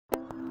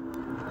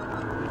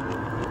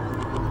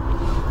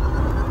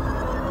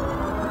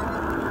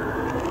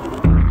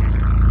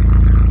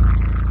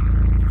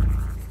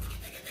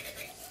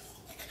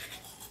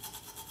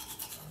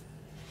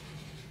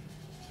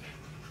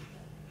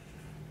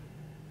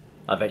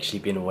I've actually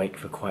been awake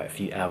for quite a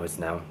few hours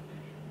now.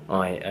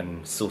 I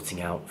am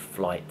sorting out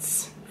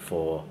flights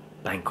for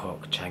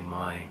Bangkok, Chiang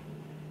Mai,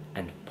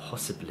 and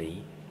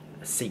possibly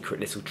a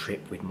secret little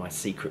trip with my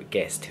secret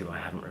guest who I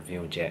haven't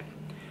revealed yet,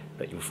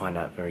 but you'll find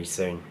out very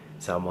soon.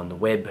 So I'm on the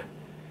web,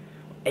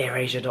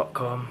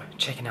 airasia.com,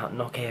 checking out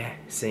Nokia,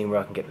 seeing where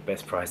I can get the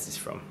best prices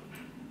from.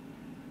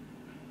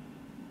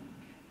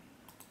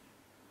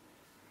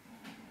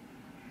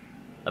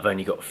 I've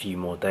only got a few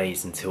more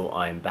days until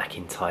I'm back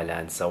in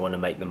Thailand, so I want to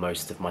make the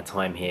most of my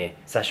time here.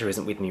 Sacha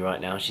isn't with me right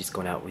now. She's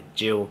gone out with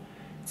Jill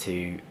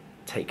to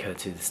take her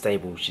to the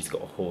stable. She's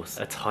got a horse.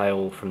 A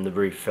tile from the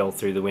roof fell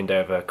through the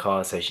window of her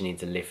car, so she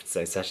needs a lift.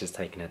 So Sacha's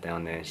taken her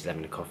down there and she's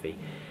having a coffee,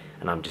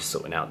 and I'm just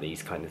sorting out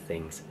these kind of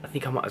things. I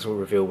think I might as well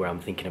reveal where I'm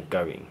thinking of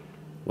going.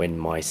 When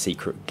my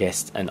secret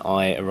guest and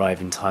I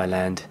arrive in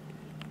Thailand,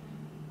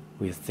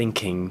 we're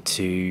thinking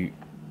to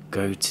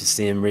go to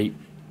Siem Reap,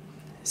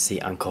 see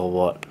Angkor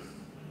Wat.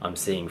 I'm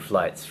seeing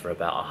flights for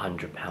about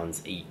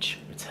 £100 each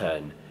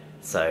return,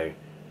 so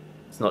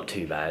it's not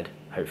too bad.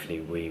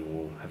 Hopefully we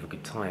will have a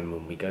good time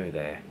when we go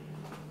there.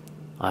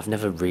 I've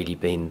never really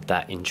been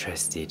that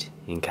interested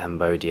in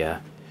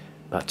Cambodia,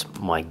 but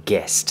my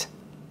guest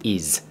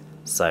is,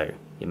 so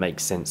it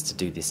makes sense to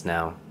do this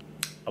now.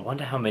 I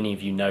wonder how many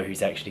of you know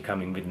who's actually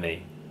coming with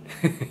me.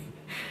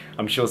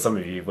 I'm sure some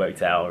of you have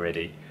worked it out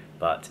already,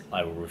 but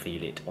I will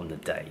reveal it on the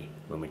day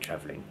when we're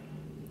travelling.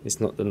 It's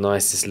not the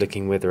nicest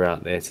looking weather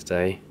out there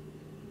today,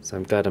 so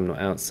I'm glad I'm not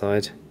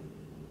outside.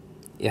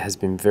 It has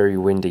been very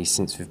windy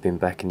since we've been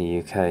back in the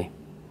UK. I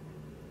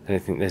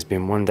don't think there's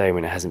been one day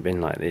when it hasn't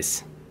been like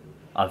this.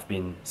 I've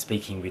been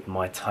speaking with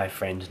my Thai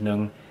friend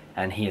Nung,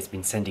 and he has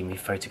been sending me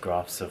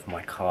photographs of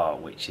my car,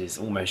 which is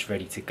almost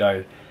ready to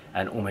go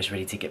and almost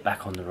ready to get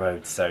back on the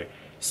road. So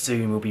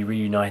soon we'll be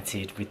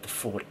reunited with the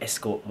Ford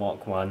Escort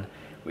Mark 1,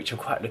 which I'm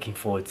quite looking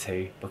forward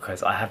to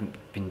because I haven't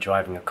been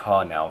driving a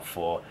car now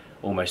for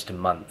almost a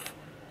month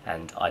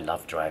and I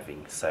love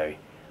driving, so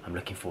I'm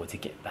looking forward to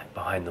get back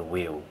behind the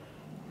wheel.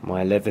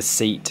 My leather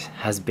seat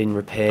has been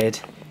repaired.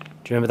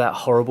 Do you remember that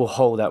horrible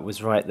hole that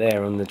was right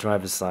there on the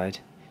driver's side?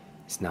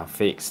 It's now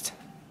fixed.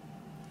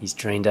 He's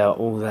drained out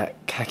all that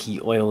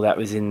khaki oil that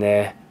was in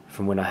there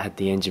from when I had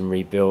the engine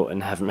rebuilt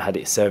and haven't had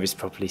it serviced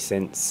properly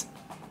since.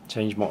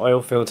 Changed my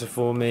oil filter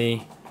for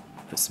me,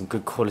 put some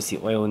good quality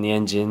oil in the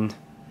engine.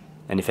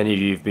 And if any of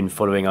you have been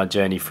following our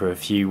journey for a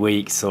few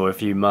weeks or a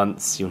few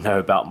months, you'll know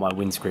about my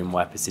windscreen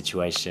wiper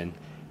situation,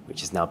 which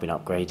has now been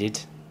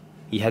upgraded.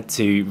 He had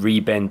to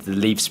rebend the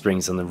leaf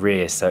springs on the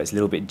rear, so it's a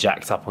little bit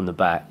jacked up on the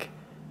back.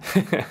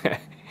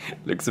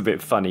 Looks a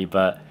bit funny,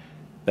 but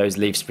those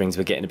leaf springs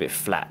were getting a bit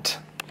flat.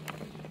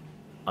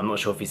 I'm not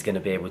sure if he's going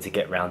to be able to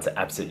get round to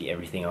absolutely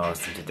everything I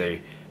asked him to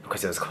do,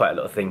 because there was quite a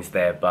lot of things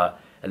there,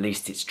 but at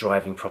least it's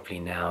driving properly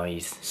now.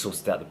 He's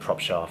sorted out the prop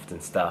shaft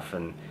and stuff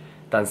and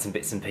done some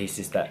bits and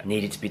pieces that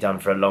needed to be done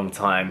for a long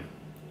time.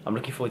 I'm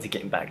looking forward to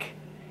getting back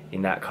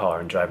in that car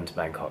and driving to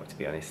Bangkok, to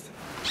be honest.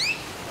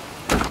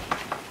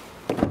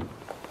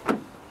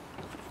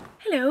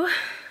 Hello.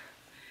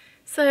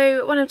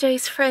 So one of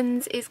Jay's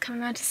friends is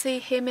coming round to see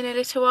him in a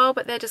little while,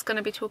 but they're just going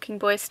to be talking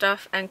boy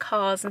stuff and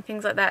cars and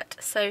things like that.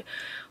 So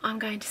I'm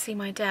going to see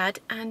my dad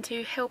and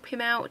to help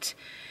him out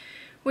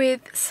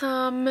with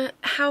some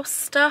house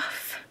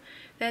stuff.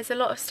 There's a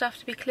lot of stuff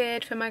to be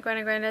cleared for my gran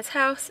and granddad's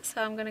house,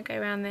 so I'm going to go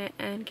around there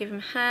and give him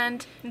a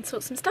hand and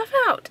sort some stuff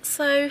out.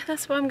 So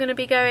that's where I'm going to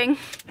be going.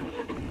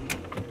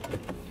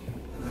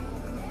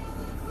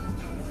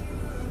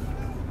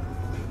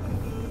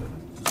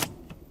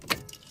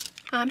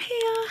 I'm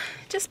here,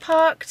 just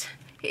parked.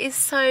 It is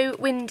so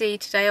windy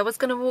today. I was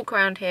going to walk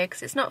around here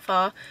because it's not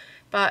far,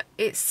 but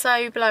it's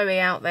so blowy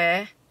out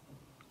there.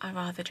 I'd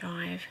rather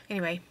drive.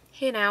 Anyway,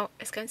 here now,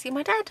 let's go and see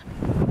my dad.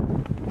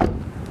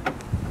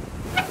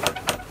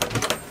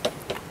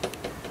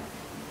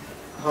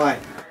 Hi.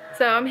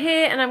 So I'm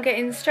here and I'm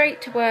getting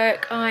straight to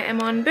work. I am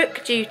on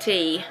book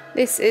duty.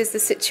 This is the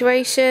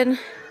situation.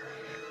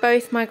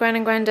 Both my gran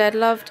and granddad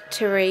loved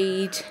to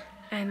read,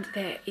 and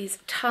there is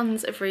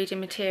tons of reading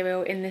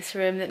material in this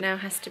room that now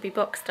has to be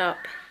boxed up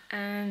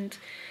and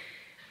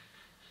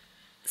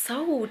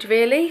sold,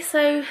 really.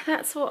 So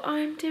that's what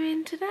I'm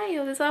doing today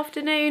or this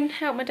afternoon.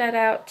 Help my dad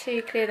out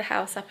to clear the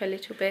house up a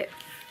little bit.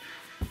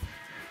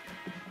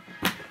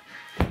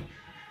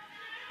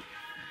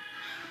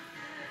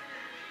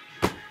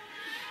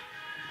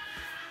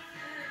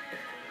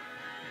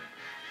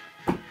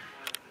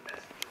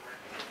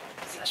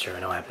 Sacha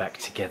and I are back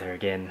together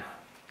again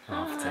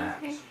after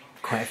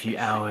quite a few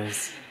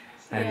hours,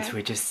 and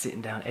we're just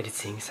sitting down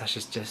editing.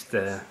 Sacha's just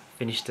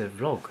finished a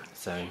vlog,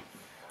 so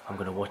I'm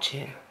going to watch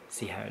it,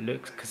 see how it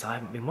looks, because I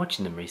haven't been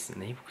watching them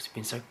recently because we've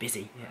been so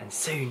busy. And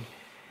soon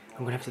I'm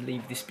going to have to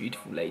leave this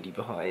beautiful lady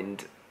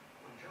behind,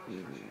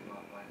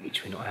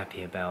 which we're not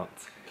happy about,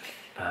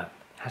 but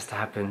it has to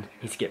happen.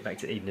 Need to get back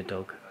to Eden the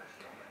dog.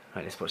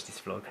 Right, let's watch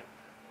this vlog.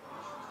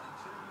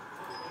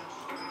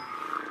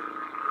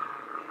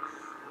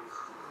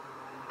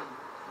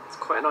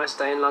 Quite a nice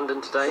day in London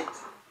today.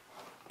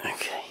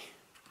 Okay,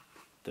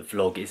 the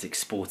vlog is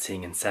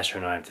exporting, and Sacha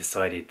and I have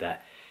decided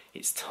that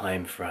it's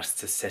time for us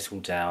to settle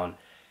down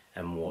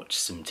and watch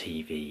some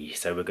TV.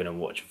 So we're going to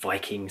watch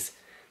Vikings,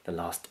 the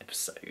last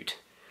episode.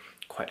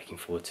 Quite looking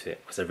forward to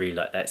it because I really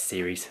like that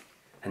series.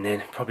 And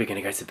then probably going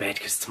to go to bed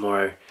because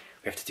tomorrow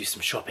we have to do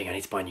some shopping. I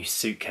need to buy a new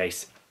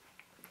suitcase.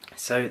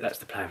 So that's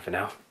the plan for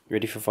now.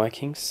 Ready for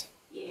Vikings?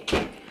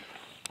 Yeah.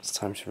 It's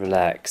time to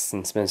relax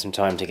and spend some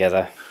time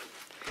together.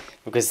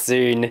 Because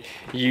soon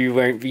you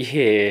won't be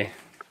here.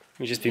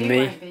 It'll just be me.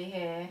 You won't be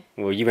here.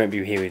 Well, you won't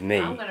be here with me.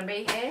 I'm going to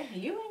be here.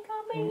 You ain't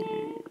going to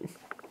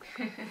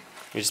be here.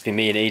 It'll just be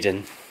me and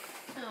Eden.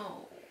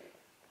 Oh.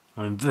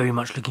 I'm very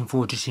much looking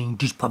forward to seeing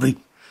this puppy.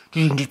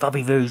 Seeing this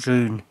puppy very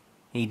soon.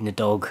 Eden the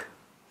dog.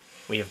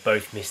 We have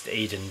both missed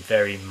Eden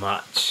very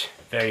much.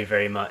 Very,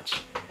 very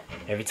much.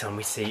 Every time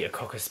we see a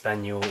Cocker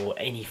Spaniel or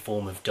any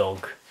form of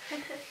dog,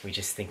 we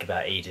just think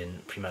about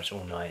Eden pretty much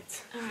all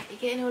night. Alright, you're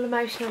getting all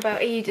emotional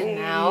about Eden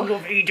now. I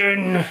love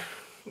Eden!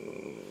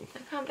 I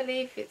can't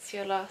believe it's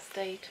your last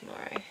day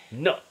tomorrow.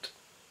 Not!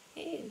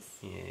 It is.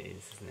 Yeah, it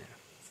is, isn't it?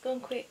 It's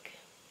gone quick.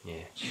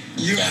 Yeah.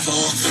 You have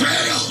all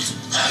failed.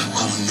 I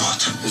will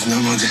not. There's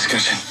no more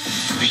discussion.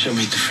 We shall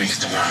meet the freaks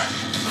tomorrow.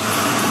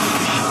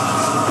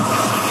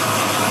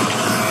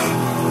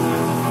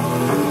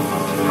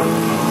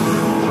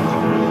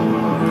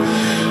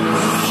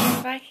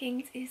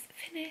 Vikings is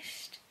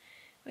finished.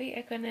 We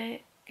are gonna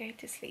go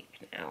to sleep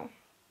now.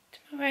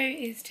 Tomorrow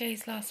is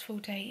Jay's last full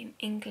day in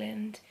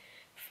England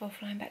before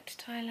flying back to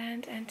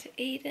Thailand and to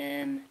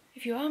Eden.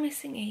 If you are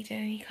missing Eden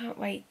and you can't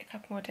wait a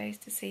couple more days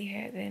to see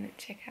her, then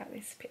check out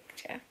this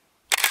picture.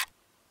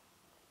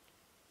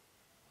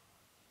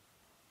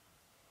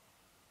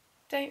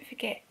 Don't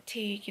forget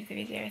to give the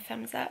video a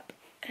thumbs up,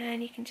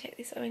 and you can check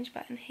this orange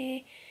button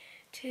here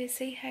to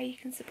see how you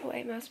can support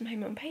 8 Miles from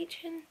Home on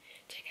Patreon.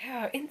 Check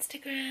out our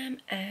Instagram,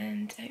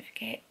 and don't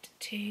forget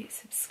to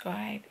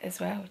subscribe as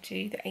well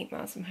to the 8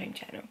 Miles from Home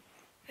channel.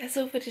 That's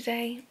all for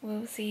today.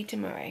 We'll see you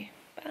tomorrow.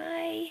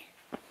 Bye!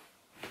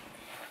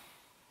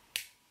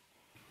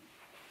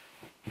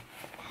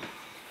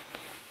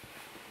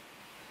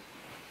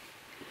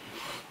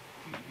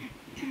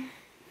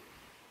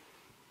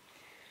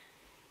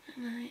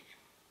 Night.